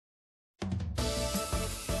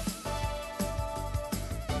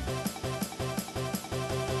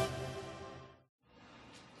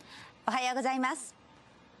おはようございます。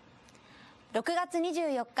6月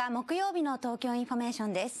24日木曜日の東京インフォメーショ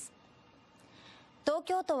ンです。東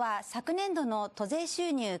京都は昨年度の都税収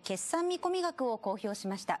入決算見込み額を公表し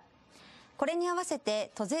ました。これに合わせて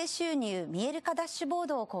都税収入見える化ダッシュボー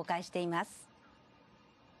ドを公開しています。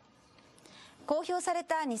公表され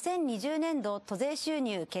た2020年度都税収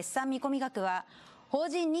入決算見込み額は、法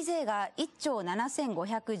人2税が1兆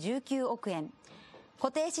7519億円、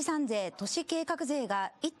固定資産税・都市計画税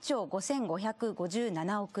が1兆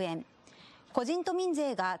5557億円、個人都民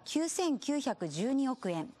税が9912億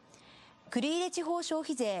円、繰入地方消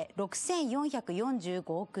費税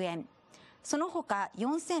6445億円、その他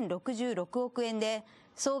4066億円で、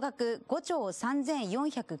総額5兆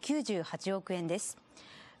3498億円です。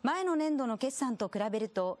前の年度の決算と比べる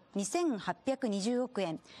と2820億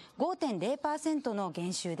円、5.0% の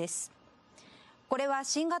減収です。これは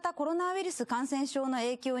新型コロナウイルス感染症の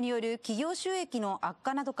影響による企業収益の悪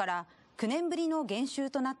化などから9年ぶりの減収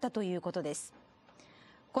となったということです。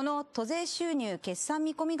この都税収入決算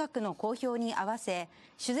見込み額の公表に合わせ、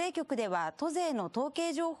主税局では都税の統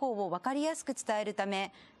計情報を分かりやすく伝えるた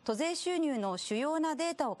め、都税収入の主要なデ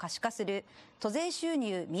ータを可視化する都税収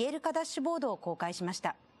入見える化ダッシュボードを公開しまし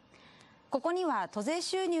た。ここには都税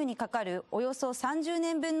収入にかかるおよそ30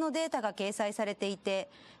年分のデータが掲載されていて、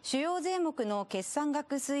主要税目の決算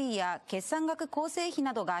額推移や決算額構成比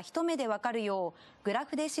などが一目でわかるようグラ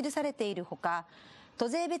フで記されているほか、都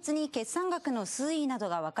税別に決算額の推移など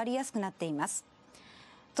がわかりやすくなっています。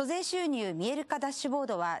都税収入見える化ダッシュボー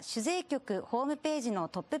ドは主税局ホームページの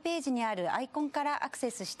トップページにあるアイコンからアク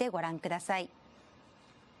セスしてご覧ください。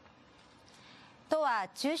都は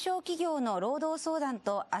中小企業の労働相談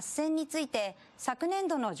と斡旋について昨年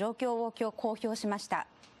度の状況を公表しました。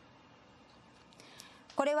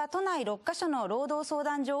これは都内6カ所の労働相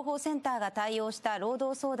談情報センターが対応した労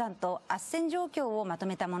働相談と斡旋状況をまと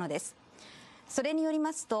めたものです。それにより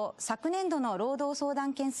ますと、昨年度の労働相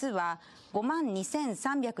談件数は5万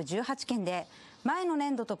2318件で、前の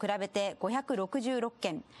年度と比べて566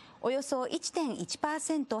件、およそ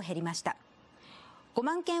 1.1% 減りました。5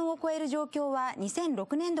万件を超える状況は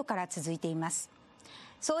2006年度から続いています。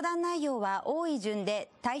相談内容は多い順で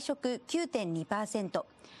退職 9.2%、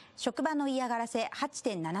職場の嫌がらせ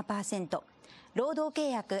 8.7%、労働契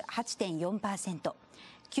約 8.4%、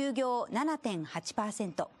休業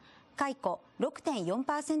 7.8%、解雇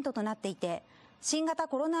 6.4% となっていて、新型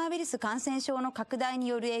コロナウイルス感染症の拡大に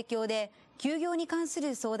よる影響で、休業に関す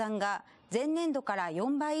る相談が前年度から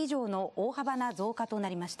4倍以上の大幅な増加とな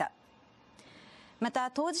りました。ま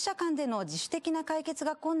た、当事者間での自主的な解決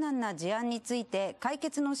が困難な事案について解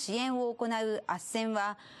決の支援を行う斡旋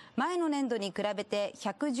は、前の年度に比べて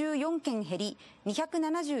114件減り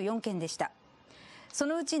274件でした。そ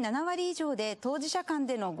のうち7割以上で当事者間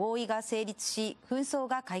での合意が成立し、紛争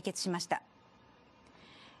が解決しました。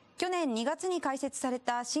去年2月に開設され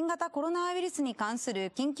た新型コロナウイルスに関す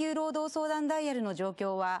る緊急労働相談ダイヤルの状況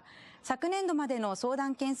は、昨年度までの相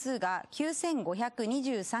談件数が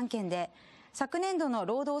9523件で、昨年度の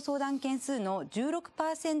労働相談件数の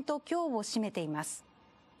 16% 強を占めています。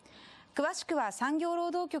詳しくは産業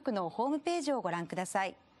労働局のホームページをご覧くださ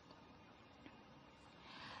い。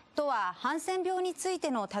都はハンセン病につい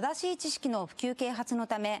ての正しい知識の普及啓発の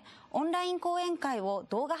ため、オンライン講演会を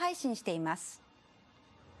動画配信しています。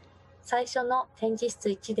最初の展示室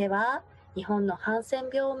1では、日本のハンセン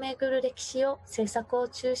病をめぐる歴史を制作を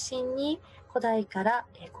中心に、古代から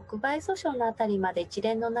国賠訴訟のあたりまで一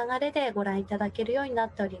連の流れでご覧いただけるようになっ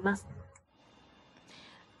ております。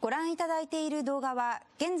ご覧いただいている動画は、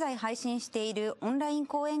現在配信しているオンライン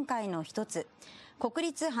講演会の一つ、国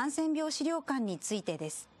立ハンセン病資料館についてで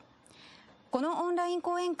す。このオンライン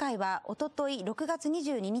講演会は、おととい6月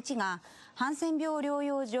22日が、ハンセン病療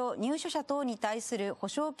養所入所者等に対する補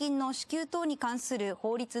償金の支給等に関する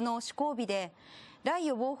法律の施行日で、来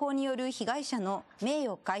予防法による被害者の名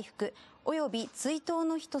誉回復及び追悼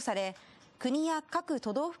の日とされ、国や各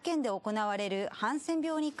都道府県で行われるハンセン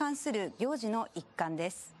病に関する行事の一環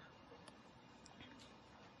です。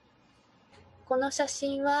この写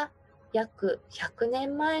真は約100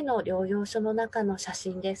年前の療養所の中の写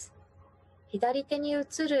真です。左手に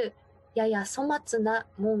写るやや粗末な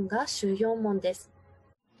門が収容門です。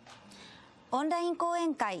オンライン講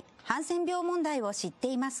演会ハンセン病問題を知って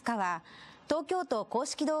いますかは、東京都公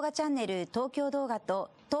式動画チャンネル東京動画と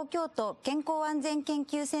東京都健康安全研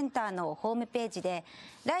究センターのホームページで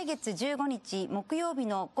来月15日木曜日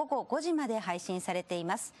の午後5時まで配信されてい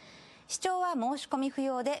ます。視聴は申し込み不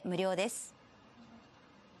要で無料です。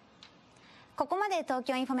ここまで東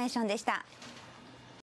京インフォメーションでした。